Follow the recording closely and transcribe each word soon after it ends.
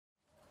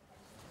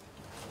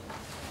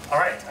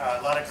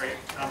great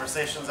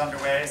conversations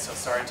underway, so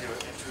sorry to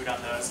intrude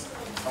on those.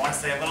 I want to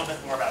say a little bit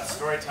more about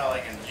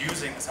storytelling and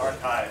using this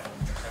archive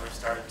that we've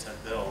started to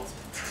build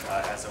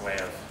as a way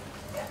of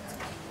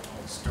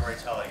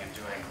storytelling and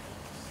doing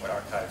what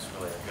archives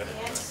really are good at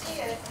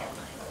doing.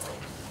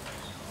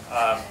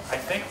 I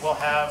think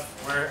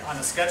we're on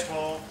the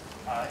schedule,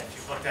 if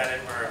you've looked at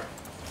it,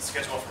 the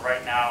schedule for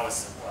right now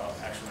is, well,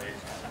 actually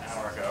an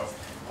hour ago,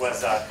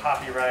 was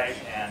copyright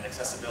and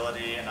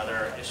accessibility and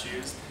other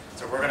issues.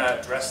 So we're going to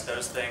address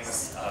those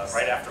things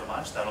right after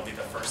lunch. That'll be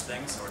the first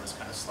thing, so we're just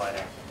kind of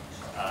sliding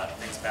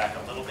things back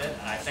a little bit.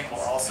 And I think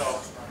we'll also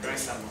doing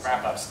some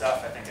wrap-up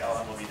stuff. I think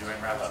Ellen will be doing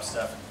wrap-up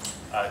stuff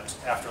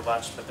after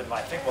lunch. But then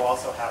I think we'll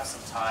also have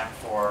some time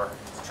for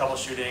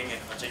troubleshooting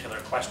and particular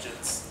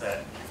questions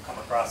that you've come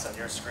across on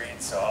your screen.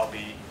 So I'll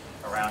be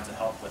around to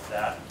help with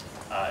that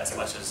as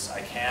much as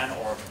I can,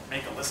 or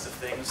make a list of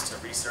things to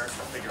research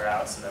or figure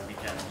out so that we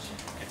can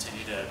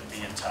continue to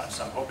be in touch.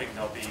 So I'm hoping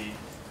there'll be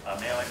a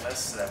mailing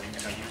list so that we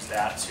can use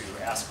that to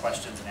ask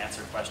questions and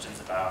answer questions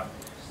about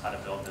how to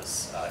build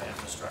this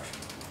infrastructure.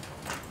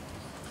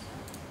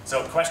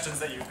 So questions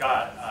that you've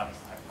got, I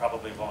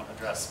probably won't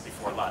address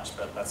before lunch,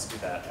 but let's do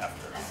that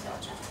after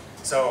lunch.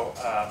 So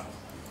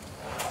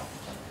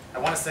I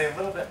want to say a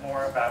little bit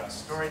more about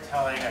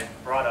storytelling. I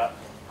brought up,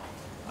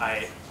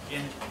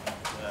 in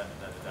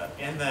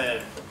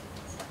the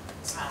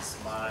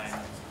slide,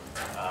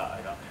 I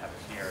don't have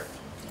it here.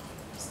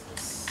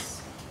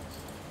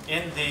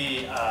 In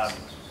the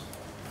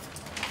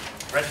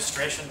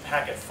registration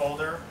packet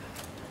folder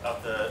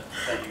that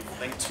you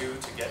linked to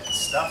get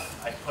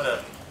stuff, I put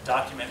a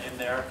document in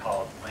there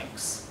called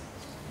links,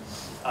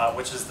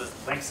 which is the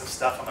links of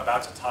stuff I'm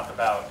about to talk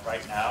about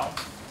right now,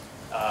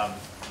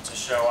 to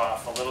show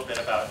off a little bit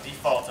about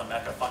default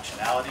Omeka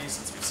functionality,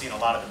 since we've seen a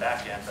lot of the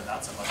back end, but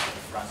not so much of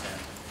the front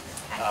end.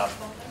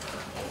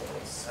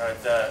 So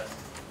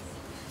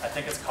I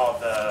think it's called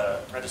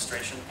the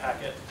registration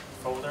packet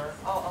folder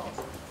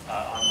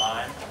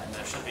online, and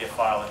there should be a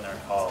file in there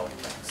called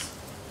links.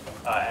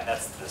 And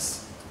that's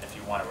this, if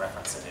you want to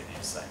reference any of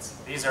these sites.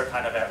 These are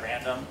kind of at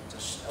random to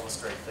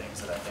illustrate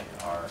things that I think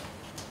are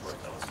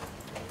worth illustrating.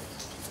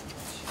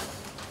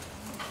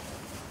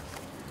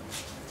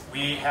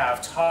 We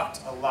have talked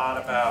a lot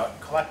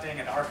about collecting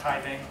and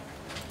archiving.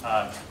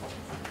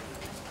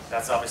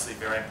 That's obviously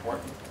very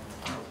important.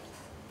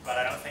 But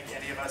I don't think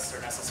any of us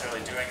are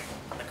necessarily doing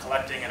the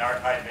collecting and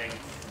archiving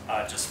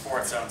just for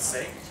its own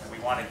sake. We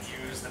want to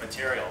use the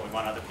material. We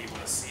want other people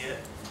to see it,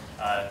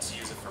 to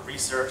use it for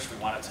research. We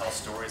want to tell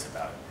stories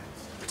about it.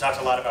 We talked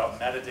a lot about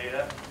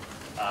metadata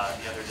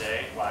the other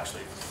day, well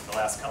actually the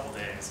last couple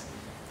days.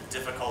 The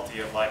difficulty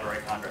of Library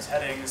of Congress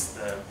headings,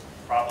 the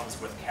problems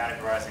with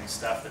categorizing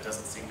stuff that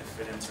doesn't seem to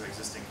fit into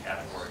existing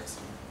categories.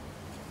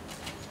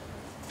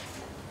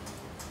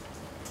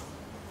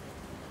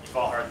 You've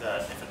all heard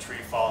that if a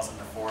tree falls in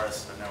the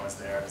forest but no one's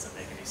there, does it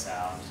make any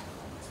sound?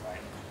 Right?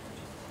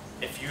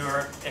 If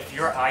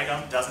your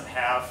item doesn't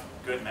have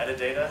good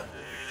metadata,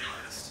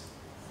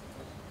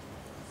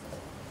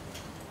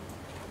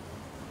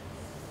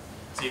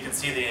 so you can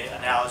see the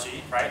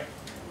analogy, right?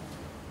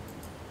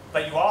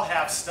 But you all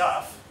have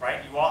stuff,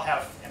 right? You all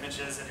have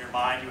images in your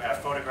mind, you have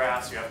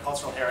photographs, you have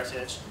cultural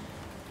heritage.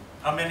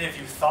 How many of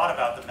you thought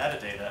about the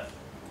metadata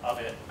of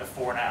it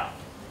before now?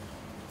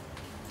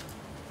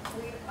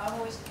 I'm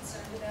always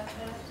concerned about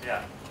that.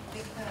 Yeah.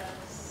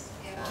 Because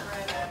if we're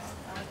at an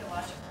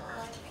archaeological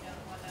point, we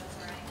don't want to know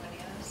where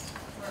anybody is.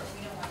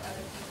 We don't want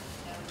other people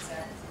to know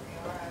exactly where we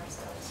are. I was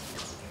always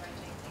used to be right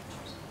take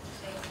pictures,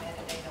 take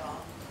metadata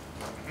off.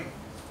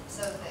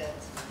 So that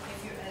if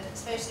you're,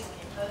 especially when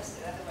you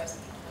post it, otherwise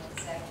people know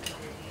exactly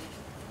where you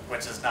are.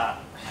 Which is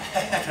not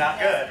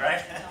good, right?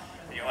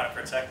 You want to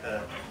protect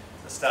the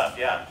stuff,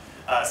 yeah.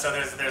 So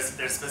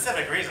there's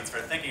specific reasons for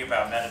thinking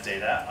about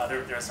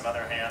metadata. There's some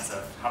other hands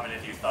of how many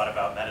of you thought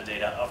about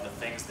metadata of the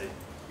things that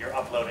you're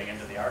uploading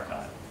into the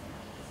archive.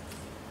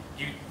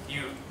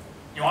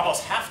 You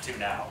almost have to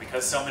now,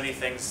 because so many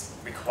things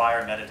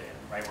require metadata,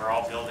 right? We're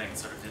all building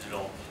sort of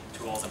digital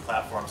tools and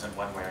platforms in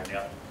one way or the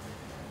other.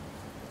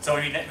 So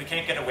we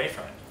can't get away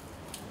from it.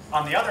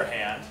 On the other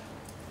hand,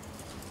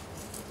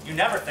 you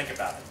never think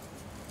about it,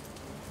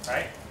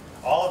 right?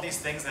 All of these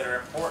things that are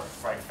important,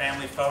 right?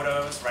 Family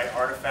photos, right?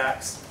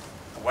 Artifacts,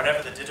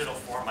 whatever the digital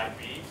form might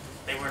be,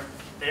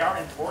 they are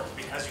important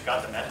because you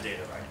got the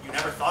metadata right. You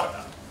never thought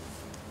about it,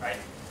 right?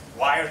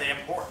 Why are they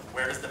important?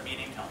 Where does the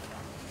meaning come from?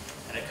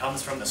 And it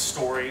comes from the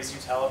stories you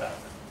tell about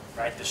them,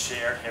 right? The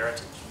shared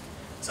heritage.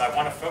 So I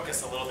want to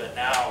focus a little bit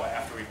now,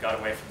 after we've got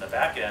away from the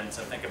back end,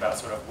 to think about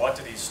sort of what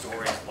do these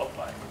stories look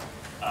like?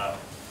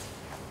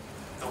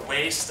 The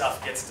way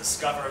stuff gets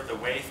discovered, the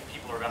way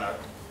people are going to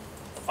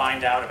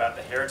find out about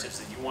the heritage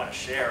that you want to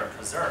share and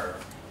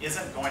preserve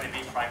isn't going to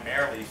be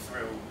primarily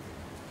through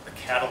the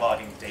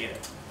cataloging data.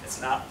 It's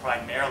not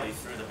primarily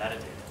through the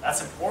metadata.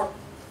 That's important,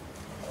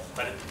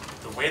 but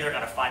the way they're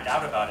going to find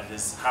out about it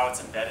is how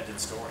it's embedded in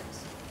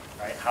stories,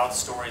 right? How the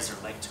stories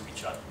are linked to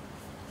each other.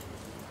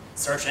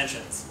 Search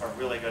engines are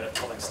really good at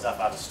pulling stuff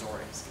out of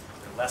stories.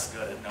 They're less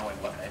good at knowing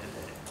what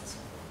metadata is,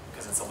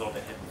 because it's a little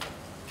bit hidden.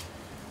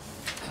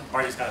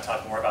 Marty's going to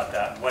talk more about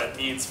that, and what it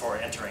means for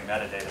entering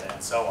metadata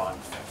and so on,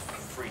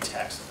 free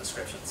text and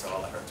description, so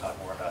I'll let her talk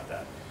more about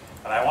that.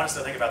 But I want us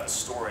to think about the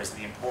stories and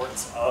the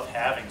importance of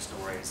having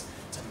stories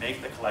to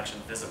make the collection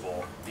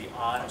visible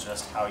beyond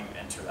just how you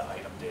enter the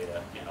item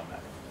data in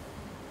Omeka.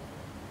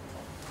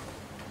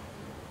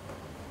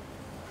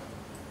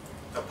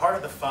 So part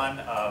of the fun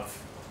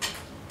of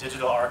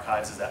digital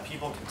archives is that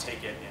people can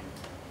take it in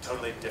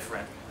totally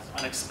different,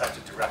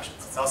 unexpected directions.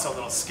 It's also a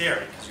little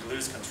scary because you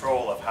lose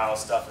control of how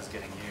stuff is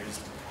getting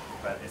used,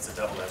 but it's a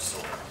double-edged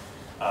sword.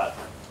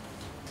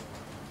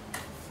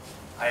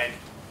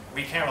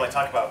 We can't really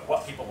talk about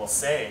what people will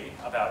say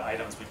about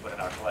items we put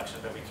in our collection,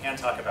 but we can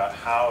talk about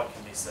how it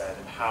can be said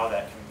and how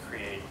that can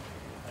create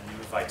a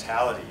new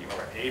vitality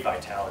or a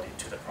vitality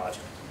to the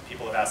project.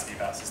 People have asked me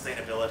about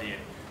sustainability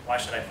and why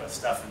should I put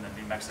stuff in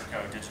the New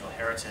Mexico Digital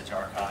Heritage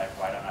Archive?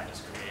 Why don't I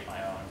just create my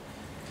own?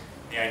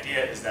 The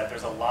idea is that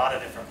there's a lot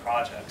of different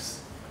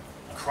projects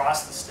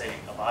across the state,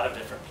 a lot of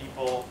different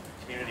people,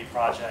 community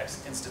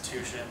projects,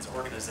 institutions,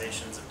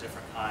 organizations of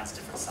different kinds,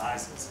 different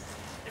sizes.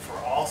 If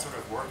we're all sort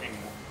of working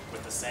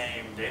with the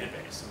same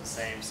database and the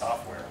same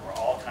software, we're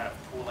all kind of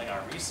pooling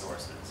our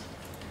resources,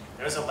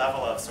 there's a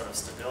level of sort of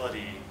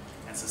stability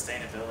and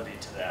sustainability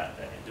to that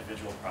that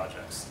individual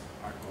projects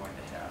aren't going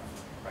to have,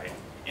 right?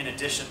 In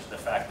addition to the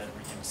fact that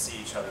we can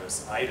see each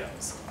other's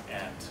items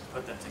and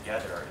put them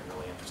together in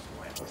really interesting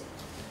ways.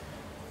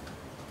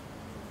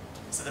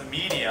 So the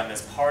medium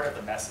is part of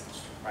the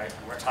message, right?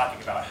 When we're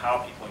talking about how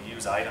people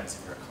use items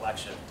in your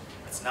collection,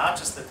 it's not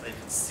just that they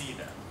can see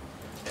them,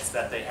 it's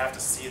that they have to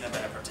see them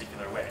in a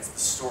particular way. It's the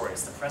story,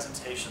 it's the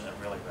presentation that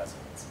really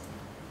resonates.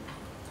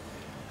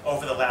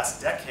 Over the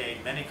last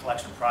decade, many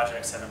collection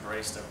projects have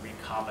embraced a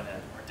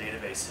recombinant or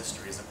database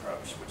histories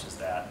approach, which is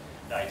that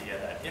the idea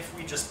that if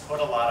we just put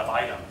a lot of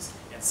items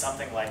in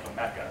something like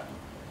Omeka,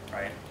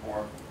 right,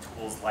 or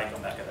tools like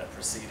Omeka that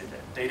preceded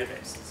it,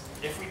 databases,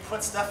 if we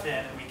put stuff in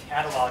and we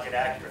catalog it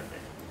accurately,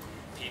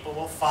 people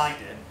will find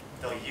it,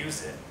 they'll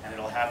use it, and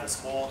it'll have this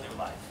whole new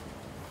life,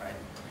 right?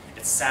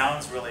 It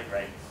sounds really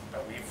great,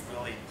 but we've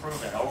really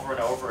proven over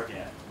and over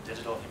again in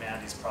digital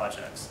humanities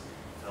projects,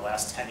 for the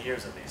last 10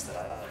 years at least that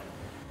I've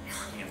been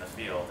working in the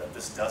field, that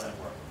this doesn't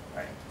work,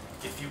 right?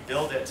 If you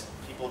build it,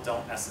 people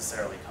don't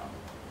necessarily come,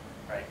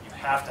 right? You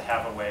have to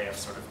have a way of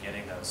sort of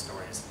getting those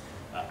stories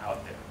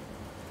out there.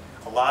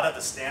 A lot of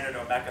the standard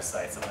Omeka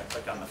sites, I'm going to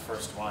click on the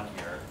first one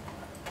here.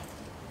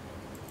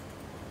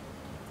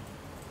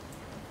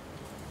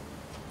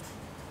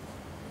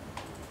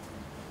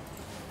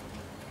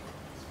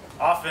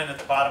 Often at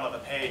the bottom of the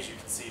page, you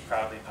can see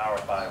proudly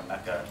powered by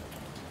Omeka.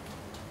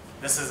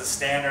 This is a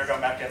standard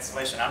Omeka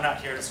installation. I'm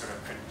not here to sort of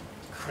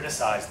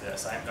criticize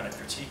this. I'm going to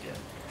critique it.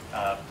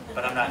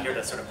 But I'm not here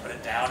to sort of put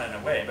it down in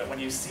a way. But when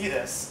you see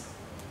this,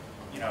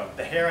 you know,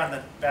 the hair on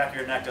the back of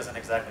your neck doesn't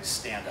exactly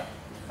stand up,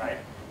 right?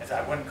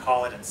 I wouldn't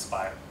call it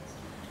inspired.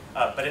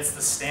 But it's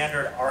the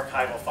standard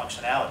archival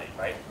functionality,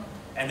 right?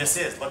 And this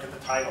is, look at the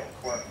title,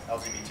 Core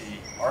LGBT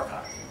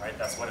Archive, right?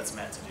 That's what it's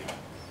meant to do.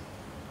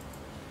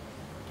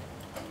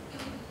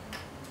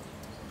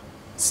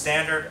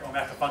 Standard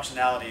Omeka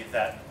functionality,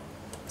 that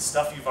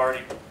stuff you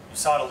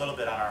saw it a little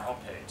bit on our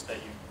homepage, that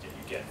you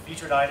get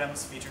featured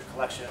items, featured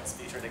collections,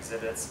 featured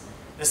exhibits.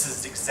 This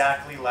is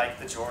exactly like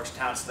the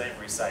Georgetown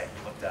slavery site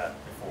we looked at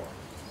before,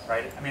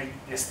 right? I mean,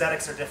 the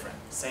aesthetics are different,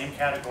 same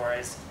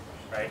categories,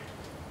 right?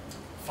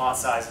 Font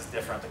size is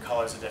different, the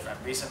colors are different.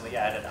 Recently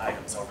added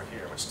items over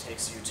here, which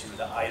takes you to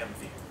the item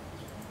view.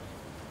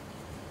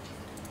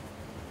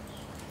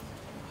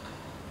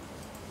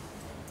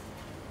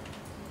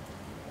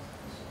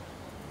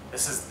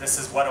 This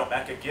is what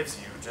Omeka gives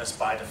you just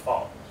by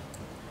default.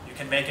 You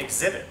can make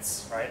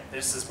exhibits, right?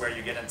 This is where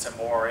you get into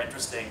more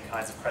interesting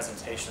kinds of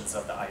presentations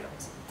of the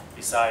items,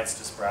 besides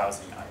just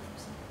browsing items.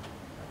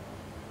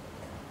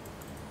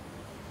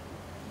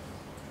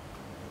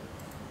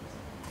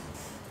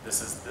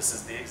 This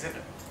is the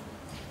exhibit,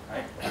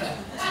 right?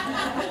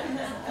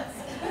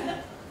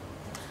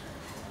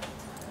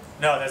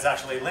 No, there's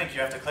actually a link you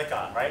have to click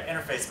on, right?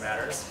 Interface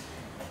matters.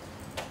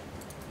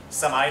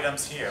 Some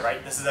items here,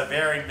 right? This is a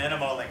very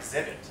minimal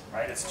exhibit,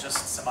 right? It's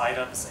just some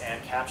items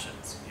and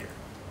captions here.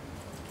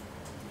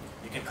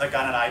 You can click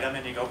on an item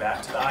and you go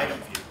back to the item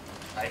view,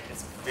 right?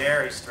 It's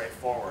very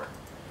straightforward.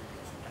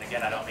 And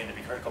again, I don't mean to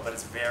be critical, but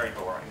it's very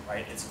boring,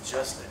 right? It's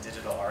just a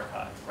digital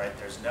archive, right?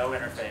 There's no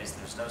interface,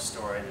 there's no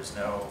story, there's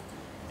no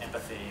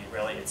empathy,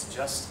 really. It's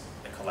just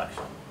the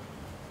collection.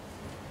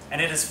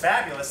 And it is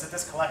fabulous that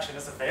this collection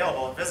is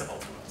available and visible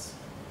to us,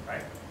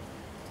 right?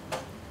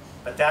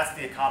 But that's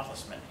the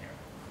accomplishment here.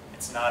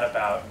 It's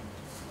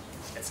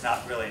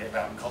not really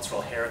about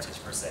cultural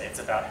heritage per se, it's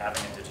about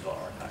having a digital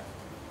archive.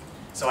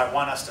 So I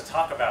want us to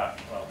talk about,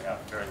 well, we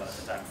have very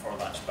limited time before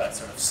lunch, but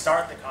sort of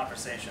start the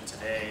conversation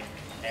today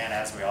and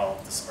as we all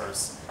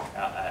disperse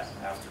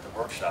after the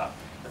workshop,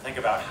 to think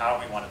about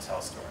how we want to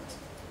tell stories.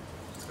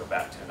 Let's go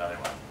back to another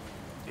one.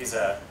 These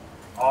are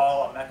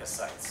all Omeka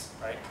sites,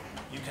 right?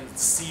 You can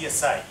see a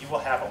site. You will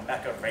have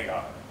Omeka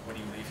radar, when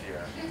you leave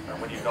here, or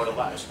when you go to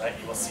lunch, right?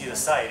 You will see the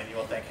site and you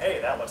will think, hey,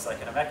 that looks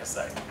like an Omeka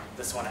site.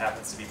 This one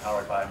happens to be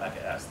powered by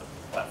Omeka as the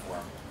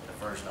platform, the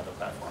version of the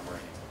platform we're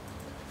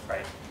using,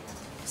 right?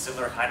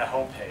 Similar kind of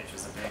homepage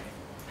is a big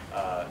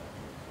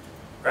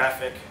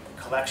graphic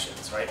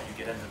collections, right? You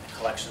get into the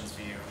collections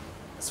view.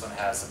 This one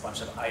has a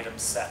bunch of item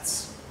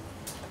sets.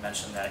 I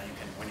mentioned that you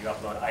can, when you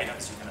upload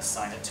items, you can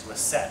assign it to a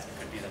set. It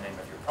could be the name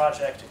of your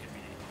project. It could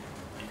be,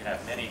 you can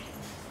have many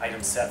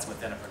item sets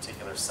within a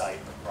particular site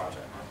or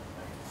project.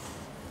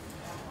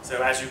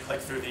 So as you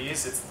click through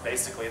these, it's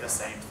basically the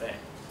same thing.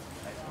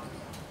 Right?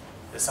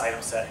 This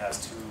item set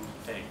has two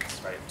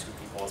things, right? Two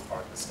people as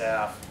part of the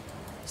staff,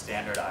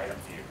 standard item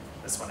view.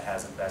 This one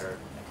has embedded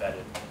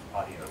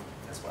audio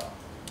as well.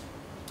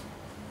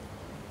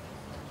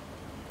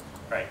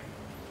 Right.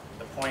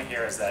 The point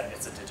here is that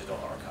it's a digital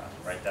archive,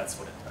 right? That's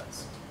what it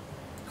does.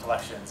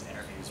 Collections,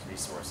 interviews,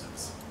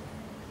 resources.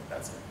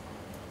 That's it.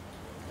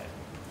 Okay.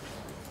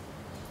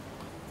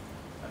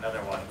 Another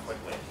one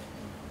quickly.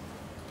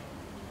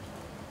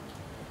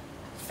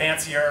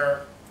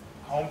 Fancier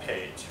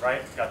homepage,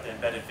 right? We've got the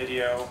embedded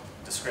video,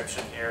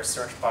 description here,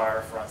 search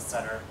bar, front and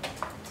center,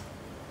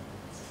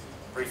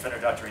 brief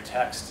introductory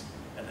text,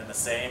 and then the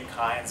same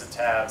kinds of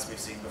tabs we've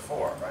seen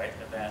before, right?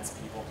 Events,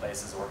 people,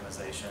 places,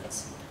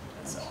 organizations,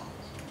 and so on.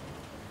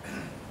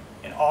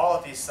 In all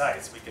of these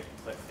sites, we could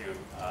click through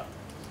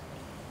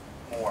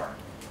more.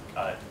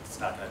 It's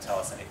not going to tell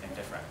us anything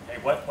different. Hey,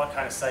 what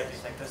kind of site do you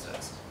think this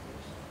is?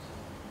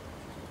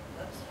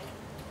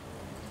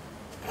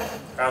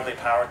 Proudly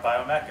powered by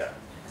Omeka,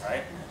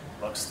 right?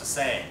 Looks the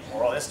same.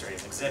 Oral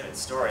histories, exhibits,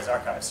 stories,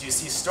 archives. So you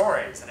see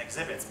stories and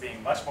exhibits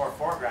being much more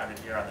foregrounded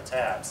here on the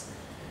tabs.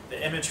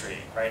 The imagery,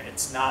 right?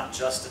 It's not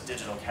just a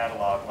digital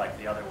catalog like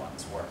the other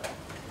ones were.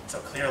 So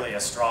clearly a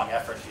strong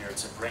effort here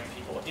to bring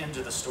people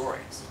into the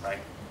stories, right?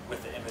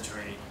 With the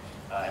imagery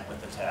and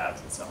with the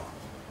tabs and so on.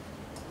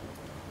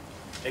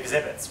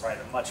 Exhibits, right?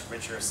 A much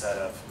richer set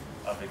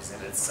of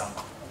exhibits, some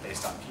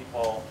based on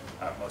people.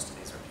 Most of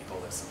these are people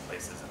lists and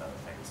places and other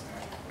things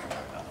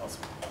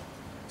elsewhere.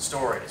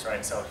 Stories,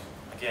 right? So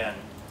again,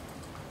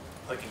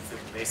 clicking through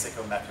the basic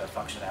Omeka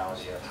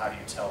functionality of how do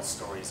you tell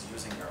stories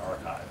using your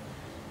archive.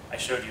 I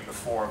showed you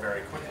before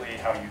very quickly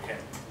how you can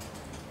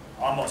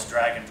almost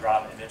drag and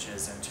drop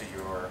images into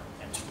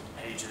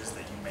pages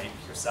that you make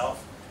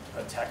yourself,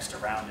 put text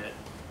around it,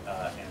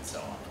 and so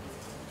on.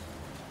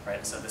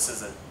 Right. So this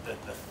is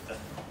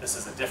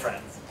a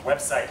different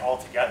website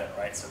altogether,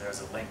 right? So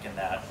there's a link in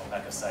that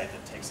Omeka site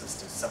that takes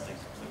us to something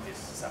completely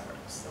separate.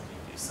 It's the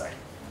Weebly site,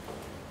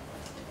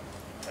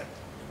 okay.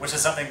 Which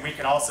is something we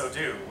can also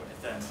do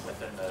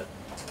within the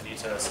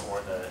Manitos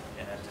or the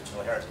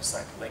digital heritage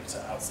site, link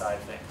to outside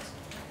things.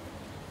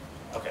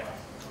 Okay.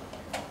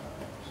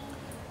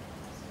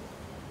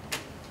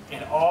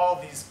 In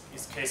all these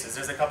cases,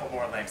 there's a couple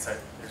more links.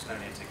 There's no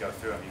need to go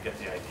through them. You get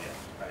the idea,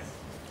 right?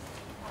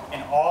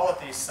 In all of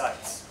these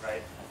sites,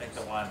 right? I think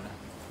the one,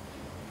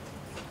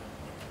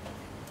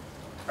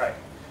 right?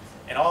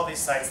 In all of these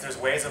sites, there's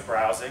ways of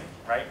browsing,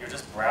 right? You're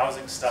just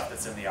browsing stuff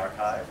that's in the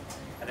archive,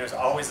 and there's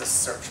always a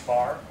search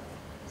bar,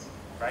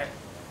 right?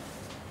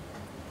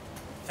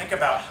 Think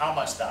about how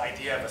much the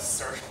idea of a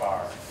search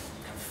bar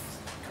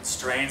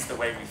constrains the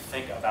way we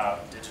think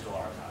about digital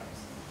archives,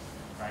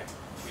 right?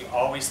 We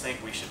always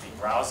think we should be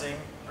browsing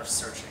or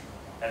searching.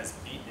 That is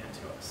beaten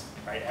into us,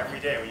 right? Every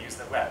day we use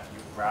the web. You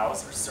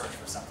browse or search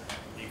for something.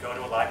 You go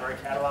to a library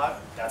catalog,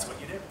 that's what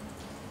you do,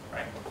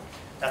 right?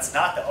 That's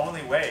not the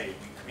only way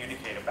we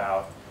communicate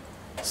about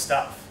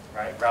stuff,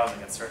 right?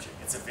 Browsing and searching.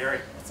 It's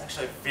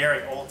actually a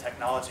very old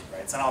technology,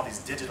 right? It's on all these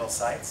digital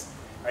sites,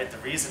 right? The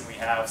reason we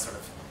have sort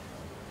of,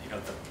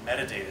 the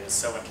metadata is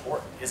so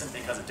important isn't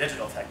because of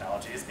digital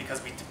technology, it's because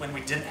when we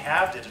didn't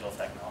have digital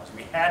technology,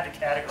 we had to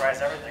categorize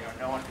everything or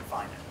no one could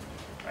find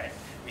it, right?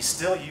 We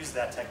still use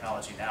that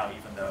technology now,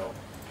 even though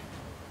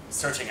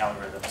searching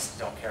algorithms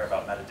don't care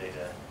about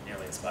metadata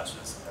nearly as much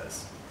as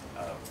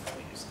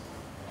we used to.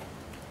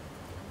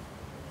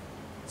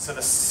 So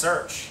the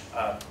search,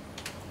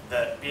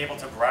 be able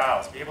to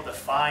browse, be able to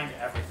find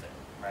everything,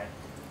 right?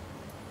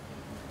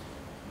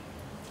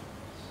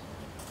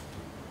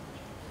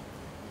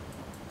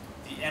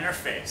 The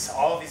interface,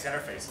 all of these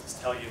interfaces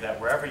tell you that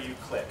wherever you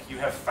click, you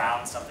have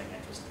found something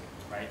interesting,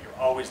 right? You're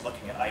always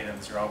looking at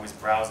items, you're always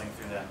browsing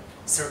through them.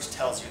 Search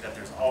tells you that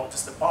there's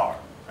just a bar,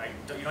 right?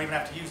 You don't even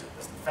have to use it.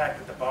 The fact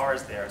that the bar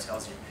is there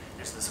tells you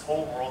there's this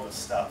whole world of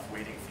stuff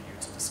waiting for you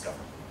to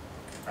discover,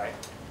 right?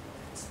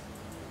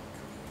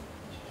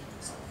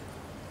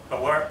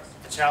 But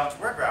the challenge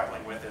we're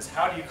grappling with is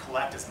how do you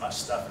collect as much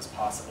stuff as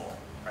possible,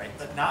 right?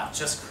 But not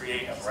just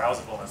create a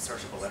browsable and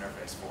searchable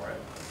interface for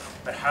it,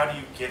 but how do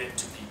you get it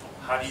to people?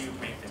 How do you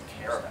make them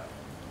care about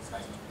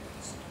it?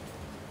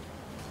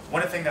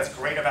 One thing that's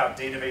great about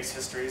database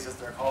histories, as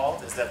they're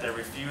called, is that they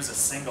refuse a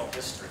single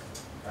history,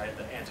 right?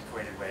 The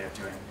antiquated way of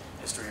doing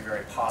history, a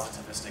very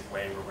positivistic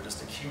way where we're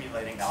just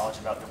accumulating knowledge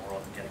about the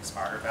world and getting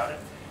smarter about it,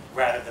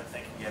 rather than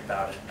thinking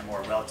about it in a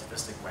more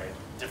relativistic way.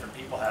 Different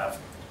people have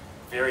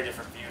very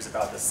different views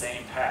about the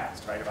same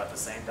past, right? About the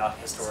same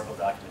historical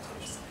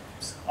documentation.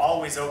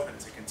 always open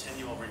to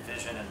continual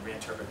revision and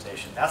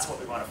reinterpretation. That's what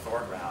we want to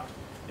foreground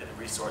in the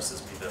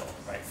resources we build,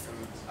 right,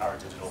 through our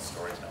digital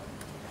storytelling.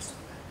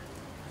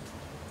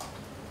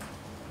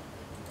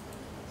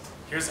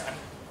 I'm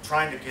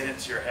trying to get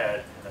into your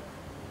head in the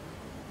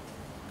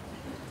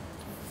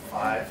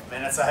 5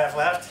 minutes I have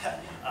left,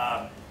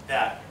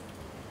 that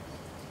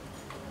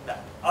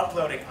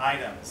uploading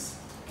items,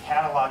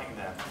 cataloging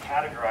them,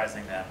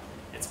 categorizing them,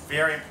 it's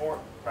very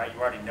important, right? You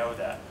already know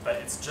that, but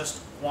it's just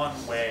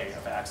one way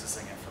of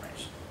accessing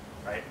information,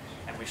 right?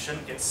 And we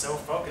shouldn't get so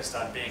focused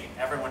on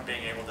everyone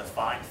being able to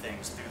find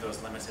things through those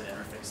limited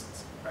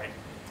interfaces, right?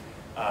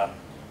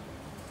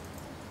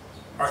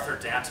 Arthur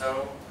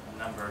Danto, a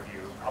number of you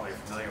probably are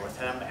familiar with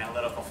him,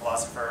 analytical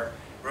philosopher,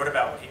 wrote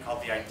about what he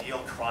called the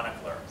ideal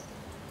chronicler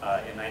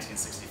in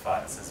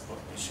 1965. It's his book,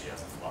 Nietzsche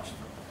as a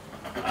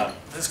Philosopher.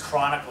 This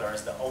chronicler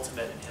is the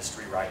ultimate in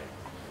history writing.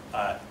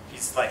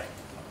 He's like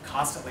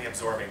constantly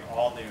absorbing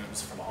all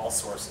news from all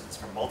sources,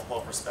 from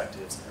multiple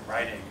perspectives, and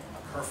writing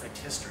a perfect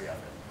history of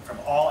it from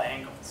all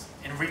angles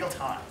in real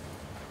time.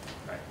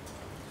 Right?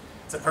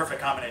 It's a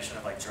perfect combination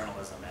of like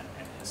journalism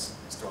and his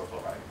historical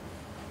writing.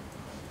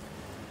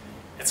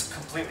 It's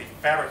completely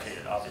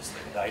fabricated, obviously,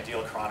 the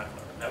ideal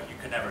chronicler. No, you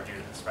could never do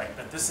this, right?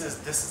 But this is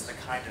the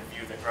kind of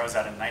view that grows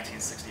out in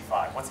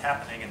 1965. What's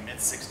happening in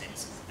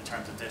mid-60s in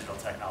terms of digital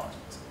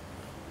technologies?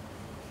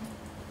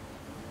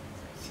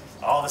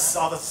 All this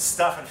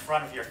stuff in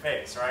front of your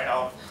face, right?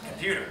 All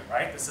computer,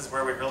 right? This is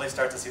where we really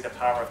start to see the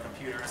power of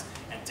computers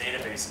and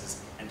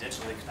databases and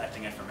digitally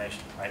connecting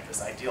information, right?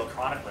 This ideal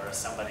chronicler is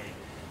somebody,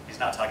 he's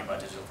not talking about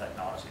digital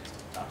technologies,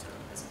 not to,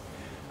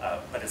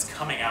 but it's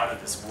coming out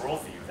of this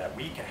worldview that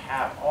we can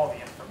have all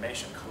the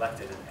information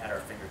collected at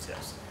our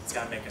fingertips. It's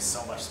going to make us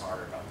so much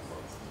smarter about the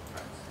world.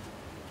 Right?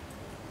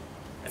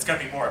 It's going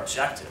to be more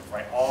objective,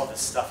 right? All of this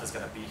stuff is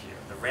going to be here.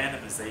 The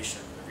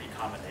randomization, the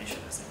recombination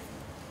is in.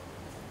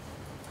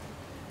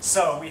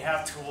 So we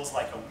have tools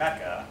like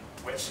Omeka,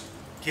 which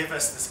give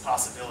us this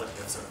possibility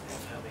of sort of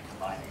infinitely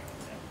combining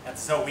everything. And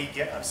so we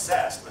get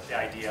obsessed with the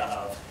idea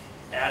of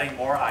adding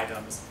more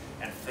items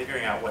and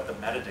figuring out what the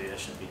metadata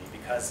should be,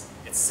 because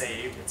it's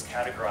saved, it's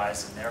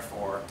categorized, and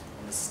therefore,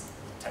 in this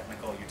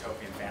technical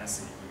utopian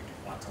fantasy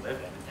we want to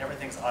live in,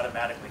 everything's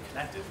automatically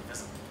connected and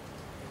visible.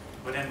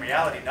 But in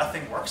reality,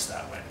 nothing works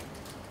that way,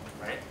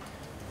 right?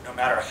 No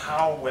matter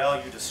how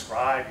well you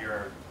describe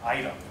your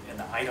item in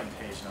the item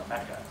page in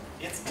Omeka,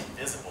 it's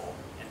invisible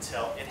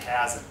until it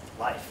has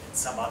a life in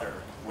some other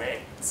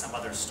way, in some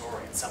other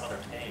story, in some other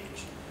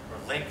page,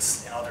 or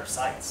links in other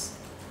sites,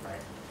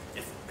 right?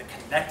 It's the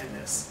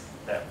connectedness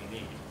that we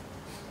need.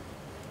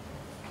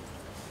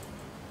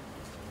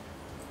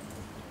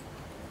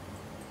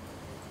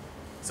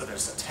 So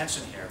there's a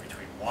tension here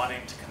between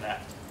wanting to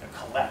connect and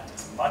collect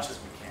as much as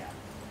we can,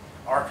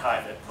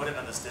 archive it, put it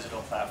on this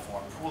digital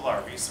platform, pool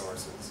our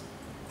resources,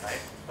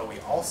 right? But we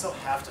also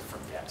have to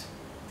forget.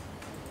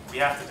 We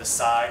have to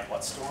decide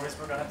what stories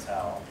we're going to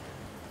tell,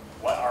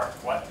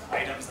 what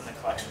items in the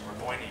collection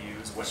we're going to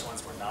use, which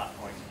ones we're not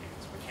going to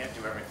use. We can't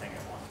do everything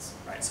at once,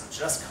 right? So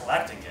just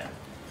collecting it,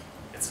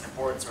 it's an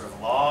important sort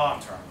of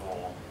long-term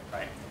goal,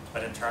 right?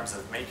 But in terms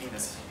of making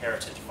this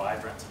heritage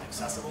vibrant and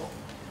accessible,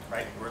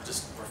 right? We're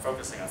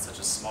focusing on such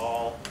a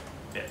small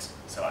bit.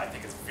 So I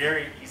think it's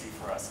very easy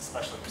for us,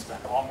 especially if we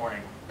spend all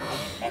morning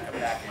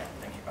back in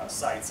thinking about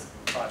sites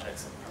and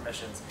projects and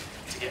permissions,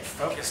 to get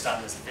focused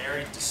on this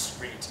very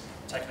discrete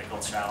technical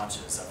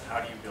challenges of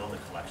how do you build a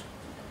collection,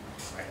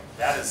 right?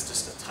 That is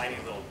just a tiny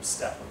little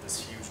step of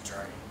this huge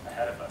journey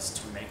ahead of us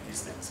to make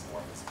these things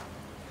more visible.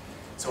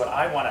 So what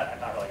I'm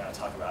not really going to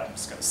talk about, I'm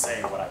just going to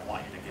say what I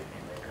want you to give me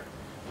later,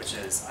 which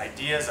is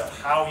ideas of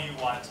how you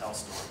want to tell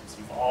stories.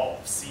 You've all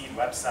seen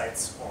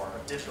websites or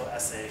digital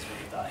essays where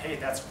you thought, hey,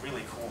 that's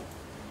really cool.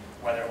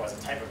 Whether it was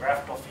a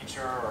typographical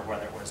feature or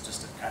whether it was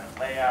just a kind of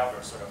layout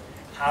or sort of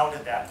how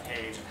did that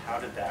page and how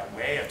did that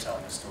way of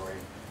telling a story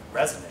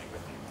resonate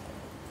with you.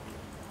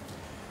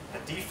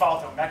 The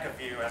default Omeka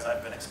view, as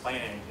I've been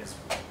explaining, is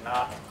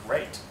not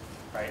great,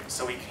 right?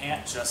 So we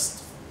can't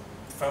just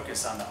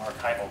focus on the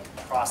archival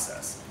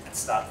process and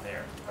stop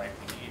there, right?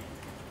 We need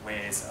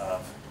ways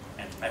of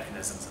and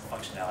mechanisms of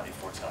functionality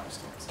for telling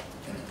stories.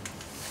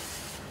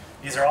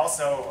 These are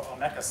also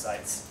Omeka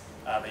sites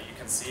that you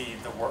can see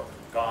the work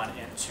gone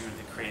into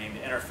creating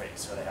the interface.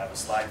 So they have a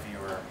slide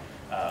viewer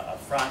up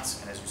front,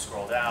 and as you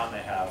scroll down,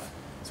 they have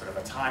sort of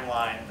a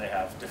timeline. They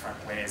have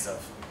different ways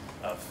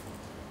of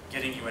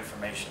getting you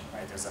information,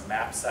 right? There's a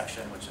map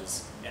section, which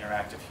is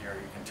interactive here.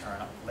 You can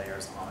turn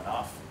layers on and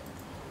off.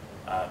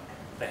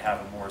 They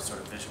have a more sort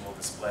of visual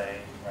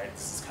display, right?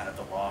 This is kind of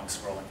the long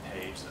scrolling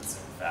page that's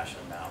in fashion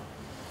now,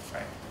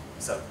 right?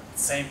 So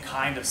same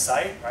kind of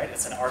site, right?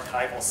 It's an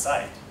archival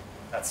site.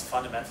 That's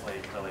fundamentally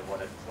really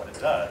what it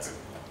does,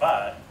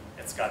 but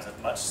it's got a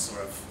much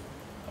sort of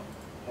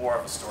more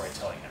of a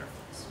storytelling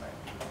interface,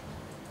 right?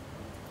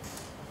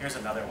 Here's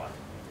another one.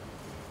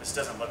 This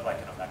doesn't look like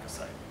an Omeka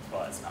site.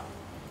 Well, it's not.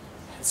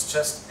 It's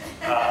just,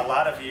 a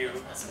lot of you,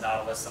 as a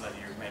novelist, some of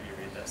you maybe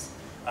read this.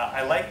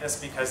 I like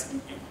this because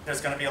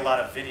there's going to be a lot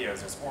of videos,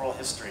 there's oral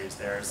histories,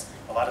 there's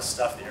a lot of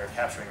stuff that you're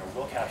capturing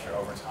or will capture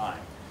over time.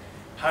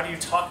 How do you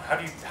talk, how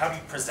do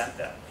you present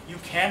that? You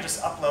can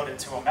just upload it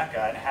to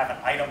Omeka and have an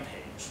item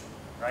page,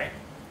 right?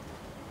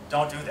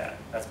 Don't do that,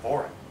 that's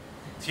boring.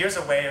 So here's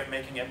a way of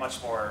making it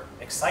much more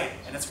exciting,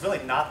 and it's really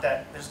not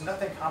that, there's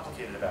nothing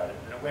complicated about it.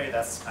 In a way,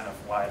 that's kind of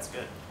why it's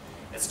good.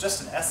 It's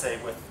just an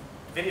essay with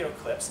video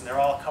clips, and they're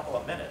all a couple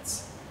of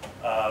minutes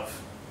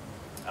of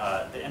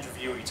the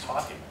interviewee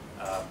talking.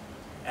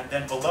 And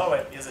then below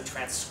it is a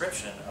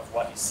transcription of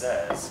what he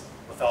says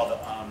with all the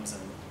ums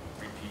and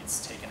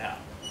repeats taken out.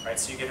 Right?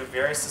 So you get a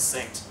very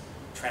succinct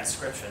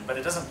transcription, but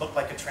it doesn't look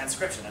like a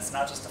transcription. It's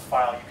not just a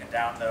file you can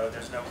download.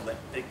 There's no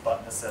big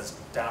button that says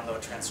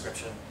download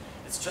transcription.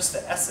 It's just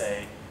the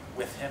essay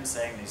with him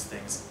saying these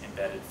things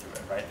embedded through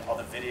it. Right? All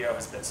the video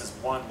has been, this is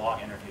one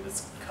long interview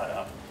that's cut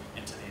up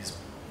into these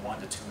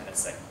 1 to 2 minute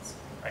segments.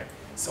 Right?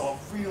 So a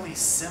really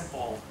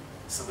simple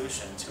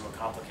solution to a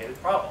complicated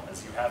problem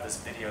is you have this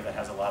video that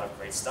has a lot of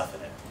great stuff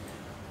in it.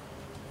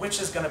 Which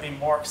is going to be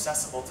more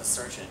accessible to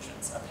search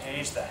engines? A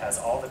page that has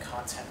all the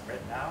content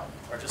written out,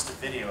 or just a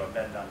video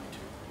embedded on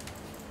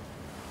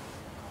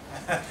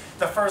YouTube?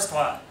 The first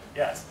one,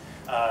 yes.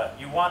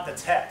 You want the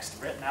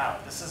text written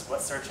out. This is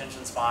what search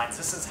engines find.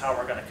 This is how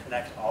we're going to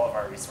connect all of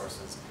our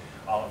resources,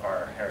 all of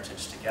our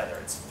heritage together.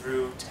 It's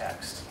through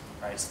text,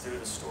 right? It's through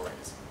the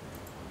stories.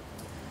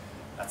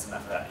 That's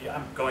enough of that. Yeah,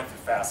 I'm going through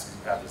fast because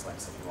you have these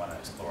links if you want to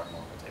explore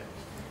more data.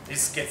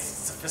 These get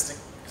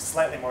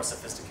slightly more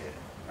sophisticated,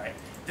 right?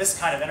 This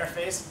kind of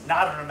interface,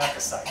 not an Omeka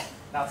site,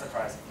 not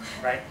surprising,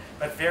 right?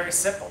 But very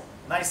simple.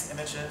 Nice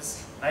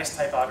images, nice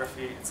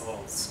typography. It's a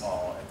little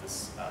small at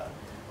this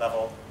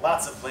level.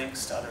 Lots of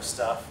links to other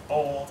stuff,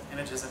 bold,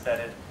 images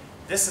embedded.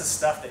 This is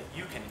stuff that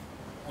you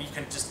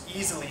can just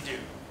easily do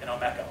in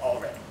Omeka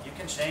already. You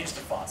can change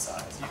the font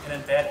size. You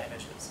can embed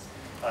images.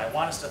 But I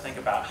want us to think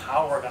about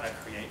how we're going to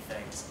create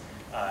things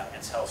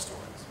and tell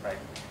stories, right?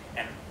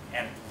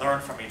 And learn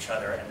from each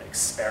other and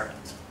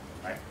experiment,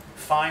 right?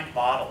 Find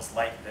models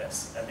like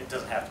this, and it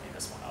doesn't have to be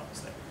this one,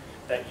 obviously,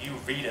 that you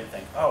read and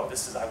think, oh,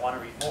 this is, I want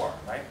to read more,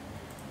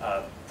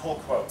 right? Pull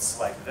quotes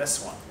like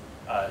this one,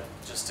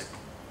 just to,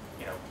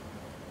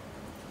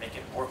 make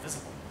it more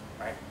visible,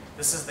 right?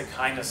 This is the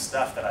kind of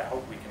stuff that I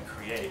hope we can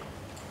create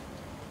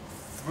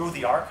through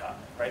the archive,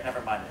 right?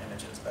 Never mind the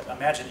images, but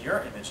imagine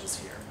your images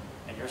here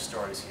and your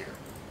stories here,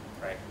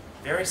 right?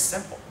 Very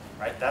simple,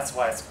 right? That's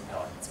why it's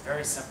compelling. It's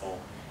very simple,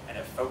 and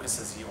it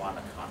focuses you on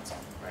the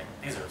content, right?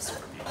 These are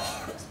super beautiful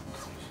things,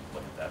 so you should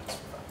look at that just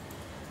for fun.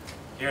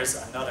 Here's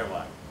another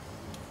one.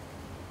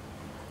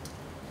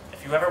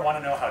 If you ever want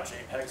to know how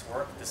JPEGs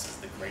work, this is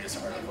the greatest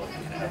article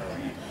you can ever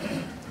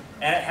read.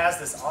 And it has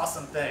this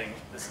awesome thing,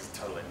 this is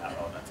totally not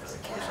relevant to the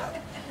workshop,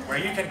 where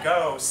you can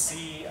go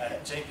see a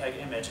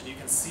JPEG image and you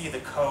can see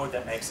the code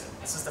that makes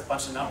it. This is a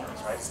bunch of numbers,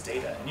 right? It's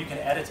data, and you can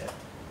edit it.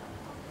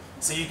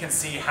 So you can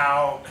see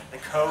how the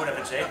code of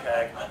a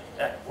JPEG,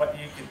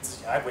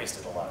 I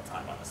wasted a lot of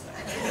time on this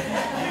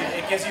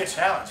thing. It gives you a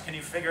challenge. Can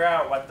you figure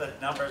out what the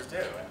numbers do?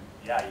 And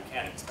yeah, you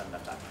can if you spend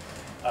enough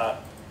time.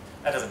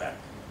 That doesn't matter.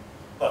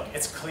 Look,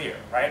 it's clear,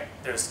 right?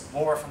 There's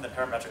more from the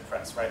parametric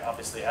press, right?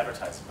 Obviously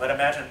advertising. But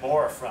imagine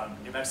more from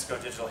New Mexico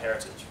Digital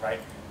Heritage, right?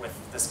 With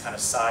this kind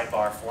of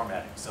sidebar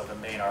formatting. So the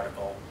main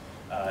article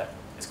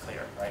is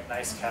clear, right?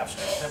 Nice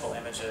captioning, simple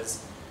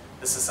images.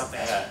 This is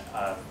something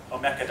that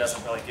Omeka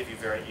doesn't really give you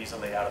very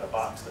easily out of the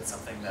box, but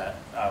something that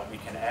we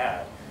can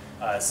add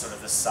as sort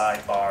of the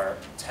sidebar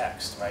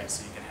text, right?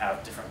 So you can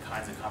have different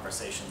kinds of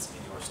conversations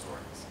in your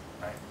stories,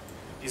 right?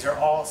 These are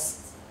all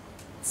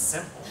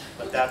simple,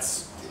 but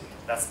that's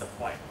the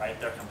point, right?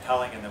 They're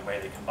compelling in the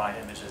way they combine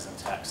images and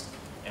text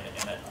in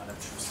an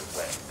unobtrusive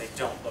way. They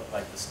don't look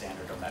like the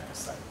standard Omeka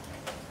site.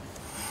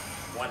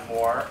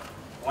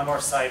 One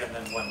more site and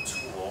then one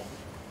tool.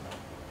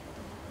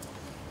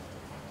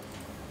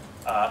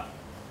 A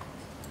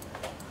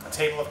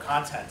table of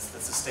contents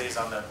that stays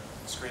on the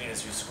screen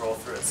as you scroll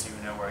through it so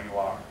you know where you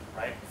are,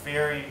 right?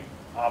 Very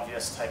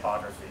obvious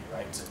typography,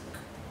 right? To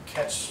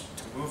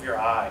move your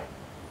eye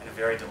in a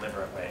very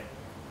deliberate way,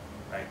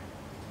 right?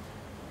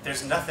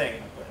 There's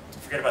nothing,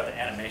 forget about the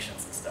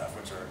animations and stuff,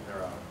 which are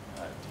their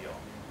own deal,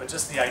 but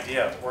just the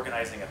idea of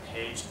organizing a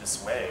page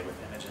this way with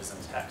images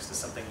and text is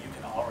something you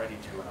can already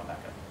do in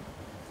Omeka,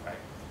 right?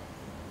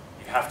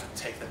 You have to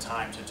take the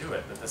time to do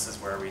it, but this is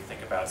where we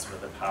think about sort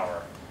of the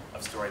power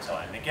of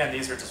storytelling. And again,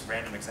 these are just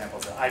random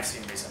examples that I've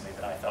seen recently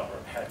that I thought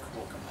had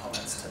cool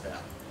components to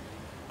them.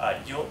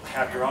 You'll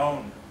have your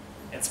own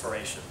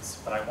inspirations,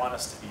 but I want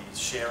us to be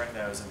sharing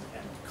those and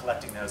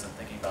collecting those and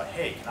thinking about,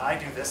 hey, can I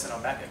do this in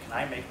Omeka? Can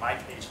I make my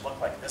page look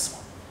like this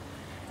one?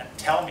 And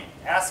tell me,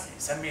 ask me,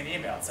 send me an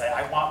email and say,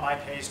 I want my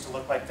page to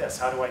look like this.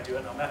 How do I do it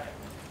in Omeka?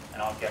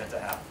 And I'll get it to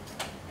happen.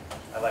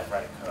 I like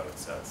writing code,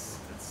 so it's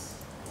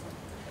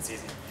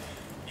easy.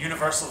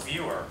 Universal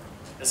viewer.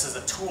 This is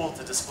a tool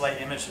to display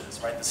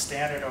images, right? The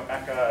standard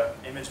Omeka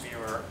image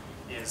viewer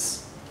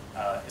is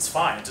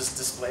fine. It just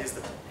displays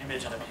the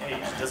image on a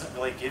page. It doesn't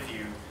really give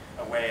you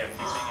a way of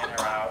zooming in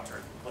or out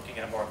or looking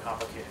at a more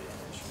complicated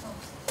image.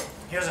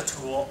 here's a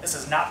tool. This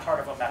is not part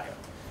of Omeka,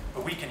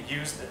 but we can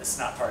use this. It's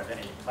not part of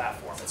any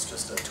platform. It's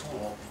just a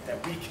tool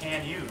that we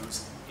can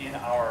use in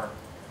our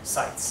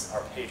sites,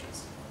 our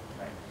pages.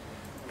 Right?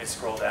 Let me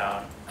scroll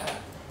down.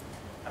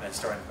 I'm in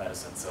historian of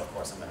medicine, so of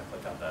course I'm going to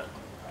click on the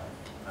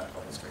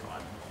medical history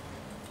one.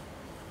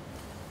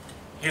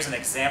 Here's an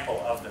example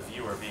of the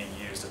viewer being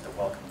used at the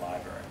Welcome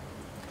Library.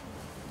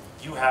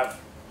 You have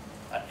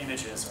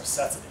images or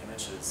sets of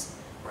images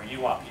where you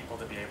want people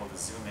to be able to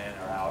zoom in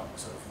or out,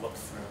 sort of look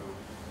through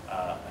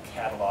a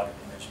catalog of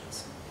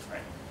images. Right?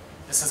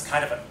 This is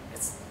kind of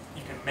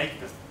you can make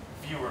the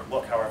viewer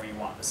look however you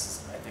want. This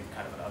is, I think,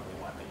 kind of an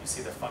ugly one, but you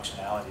see the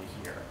functionality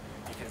here.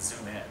 You can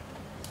zoom in.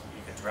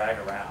 You can drag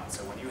around.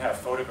 So when you have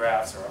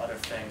photographs or other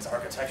things,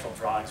 architectural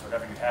drawings,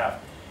 whatever you have,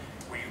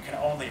 where you can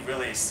only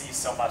really see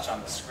so much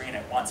on the screen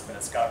at once, but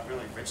it's got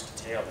really rich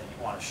detail that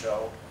you want to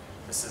show,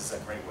 this is a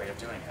great way of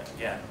doing it.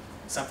 Again,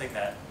 something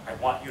that I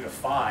want you to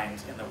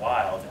find in the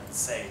wild and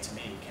say to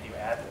me, can you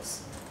add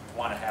this? We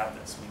want to have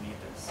this. We need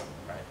this.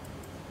 Right?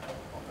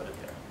 I'll put it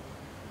there.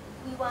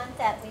 We want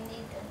that. We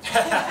need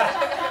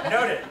it.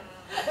 Noted.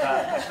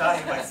 I thought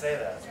you might say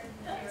that.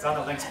 It's on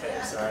the links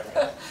page. Sorry.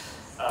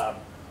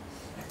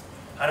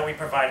 How do we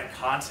provide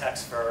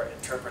context for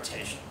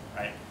interpretation?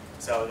 Right.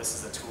 So this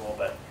is a tool,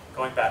 but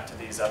going back to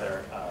these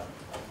other,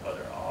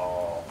 they're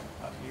all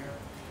up here.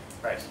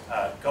 Right.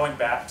 Going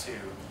back to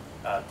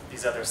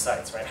these other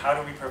sites. Right. How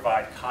do we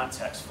provide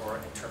context for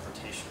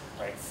interpretation?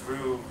 Right.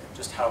 Through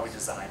just how we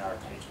design our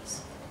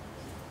pages.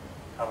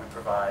 How we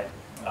provide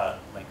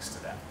links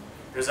to them.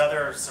 There's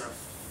other sort of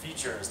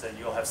features that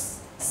you'll have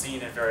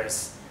seen in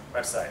various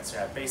websites. You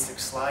have basic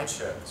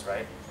slideshows,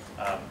 right?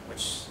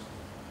 Which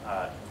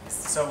is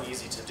so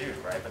easy to do,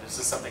 right? But it's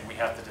just something we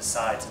have to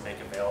decide to make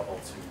available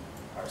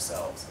to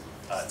ourselves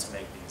to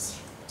make these,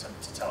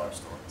 to tell our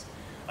stories.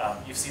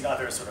 You've seen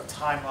other sort of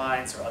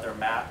timelines or other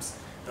maps.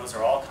 Those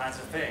are all kinds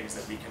of things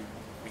that we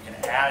can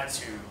add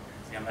to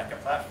the Omeka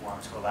platform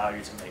to allow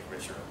you to make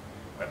richer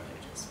web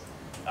pages.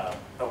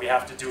 But we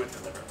have to do it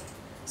deliberately.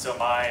 So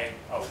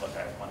oh look, I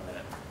have 1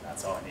 minute.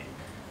 That's all I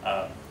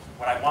need.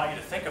 What I want you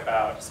to think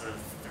about sort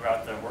of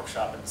throughout the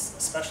workshop, and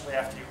especially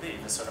after you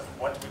leave, is sort of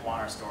what do we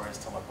want our stories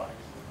to look like,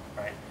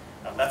 right?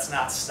 Now, let's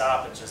not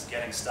stop at just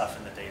getting stuff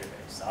in the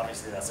database.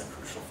 Obviously, that's a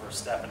crucial first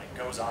step, and it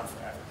goes on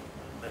forever,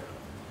 literally,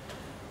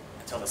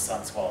 until the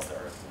sun swallows the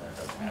earth, and then it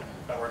doesn't matter.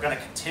 But we're going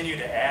to continue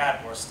to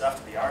add more stuff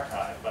to the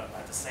archive, but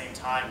at the same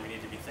time, we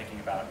need to be thinking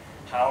about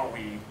how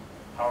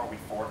are we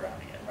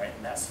foregrounding it, right?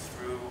 And that's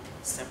through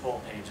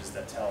simple pages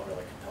that tell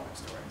really compelling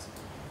stories.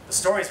 The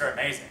stories are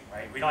amazing,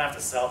 right? We don't have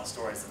to sell the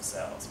stories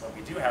themselves, but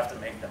we do have to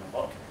make them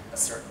look a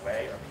certain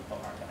way or people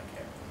aren't going to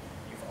care.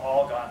 You've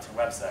all gone to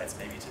websites,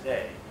 maybe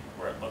today,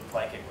 where it looked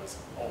like it was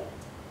old.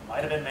 It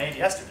might have been made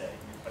yesterday,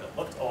 but it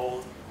looked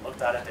old,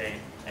 looked out of date,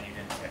 and you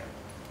didn't care,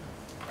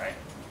 right?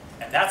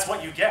 And that's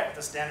what you get with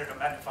the standard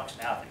Omeka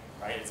functionality,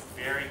 right? It's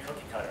very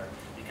cookie cutter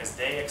because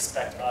they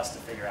expect us to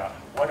figure out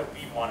what do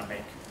we want to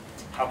make,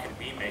 how can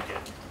we make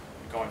it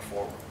going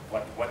forward?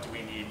 What do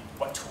we need?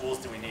 What tools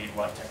do we need?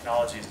 What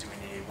technologies do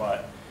we need?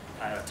 What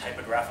kind of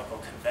typographical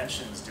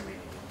conventions do we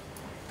need?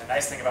 The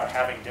nice thing about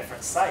having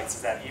different sites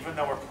is that even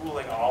though we're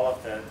pooling all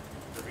of the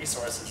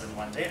resources in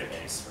one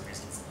database, for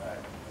reasons that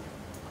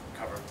I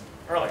covered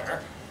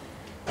earlier,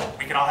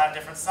 we can all have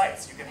different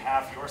sites. You can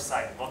have your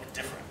site look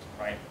different,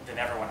 right, than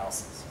everyone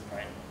else's,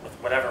 right, with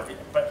whatever,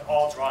 but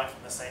all drawing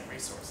from the same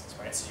resources,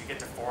 right? So you get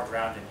to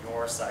foreground in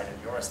your site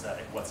and your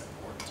aesthetic what's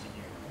important to you.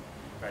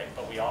 Right?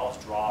 But we all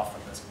draw from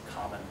this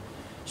common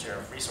share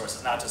of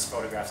resources, not just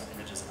photographs and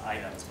images and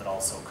items, but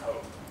also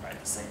code, right?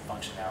 The same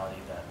functionality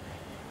that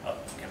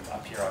can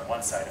appear on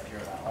one site, appear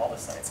on all the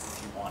sites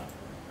if you want,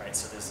 right?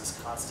 So there's this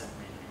constant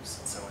reuse.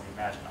 And so when you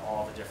imagine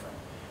all the different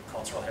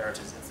cultural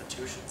heritage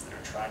institutions that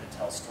are trying to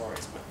tell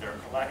stories with their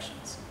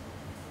collections,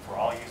 if we're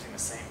all using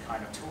the same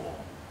kind of tool,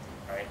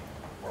 right?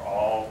 We're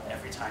all,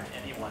 every time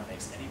anyone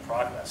makes any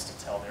progress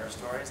to tell their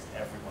stories,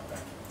 everyone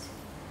benefits.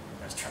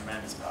 There's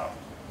tremendous power.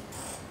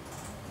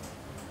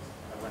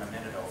 Went a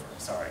minute over,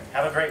 sorry.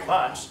 Have a great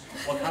lunch.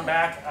 We'll come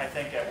back, I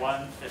think, at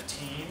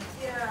 1:15.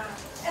 Yeah,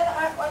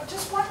 and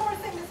just one more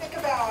thing to think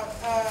about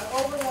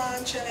over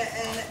lunch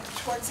and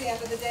towards the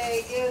end of the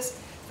day is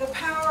the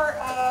power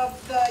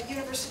of the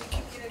university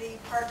community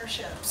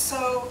partnership.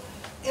 So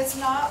it's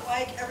not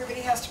like everybody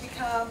has to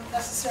become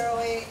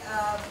necessarily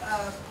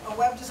a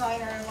web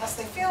designer unless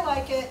they feel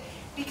like it,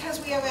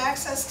 because we have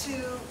access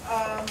to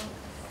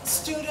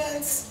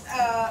students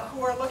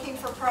who are looking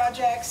for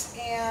projects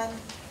and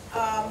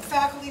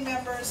faculty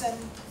members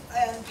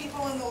and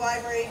people in the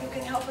library who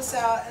can help us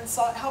out and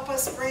help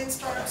us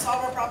brainstorm,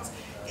 solve our problems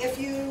if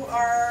you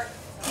are,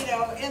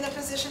 in the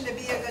position to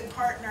be a good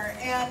partner.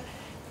 And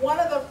one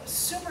of the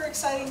super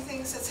exciting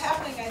things that's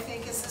happening, I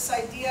think, is this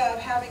idea of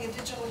having a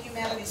digital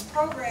humanities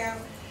program,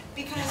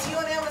 because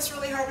UNM is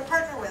really hard to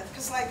partner with,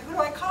 because like, who do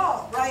I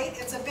call, right?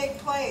 It's a big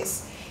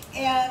place.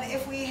 And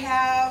if we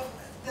have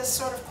this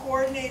sort of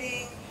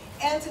coordinating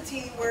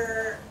entity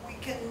where we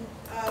can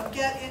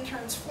get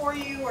interns for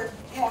you or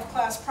have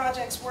class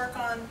projects work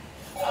on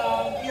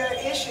your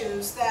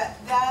issues,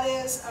 that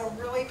is a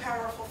really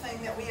powerful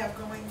thing that we have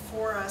going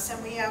for us.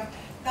 And we have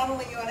not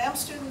only UNM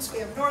students, we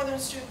have Northern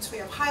students, we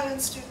have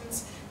Highland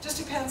students. Just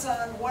depends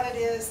on what it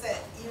is that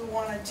you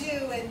want to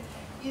do. And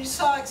you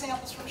saw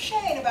examples from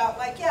Shane about,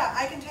 like, yeah,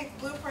 I can take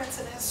blueprints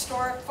and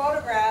historic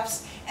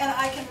photographs and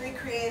I can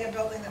recreate a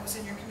building that was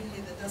in your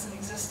community that doesn't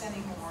exist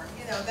anymore.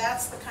 You know,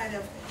 that's the kind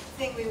of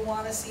thing we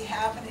want to see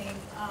happening,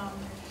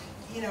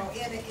 you know,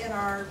 in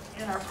our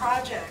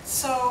projects.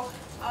 So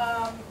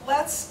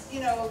let's, you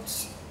know,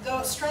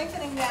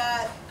 strengthening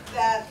that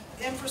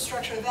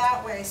infrastructure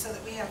that way so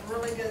that we have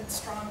really good,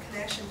 strong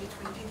connection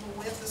between people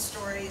with the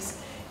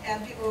stories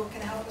and people who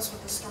can help us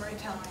with the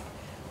storytelling.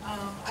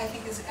 I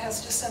think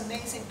has just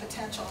amazing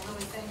potential.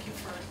 Really thank you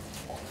for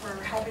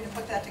helping to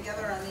put that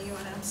together on the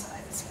UNM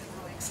side. It's been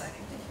really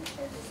exciting.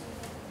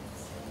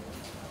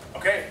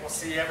 Okay, we'll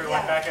see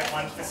everyone back at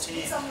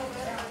 1:15.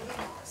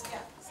 Yeah.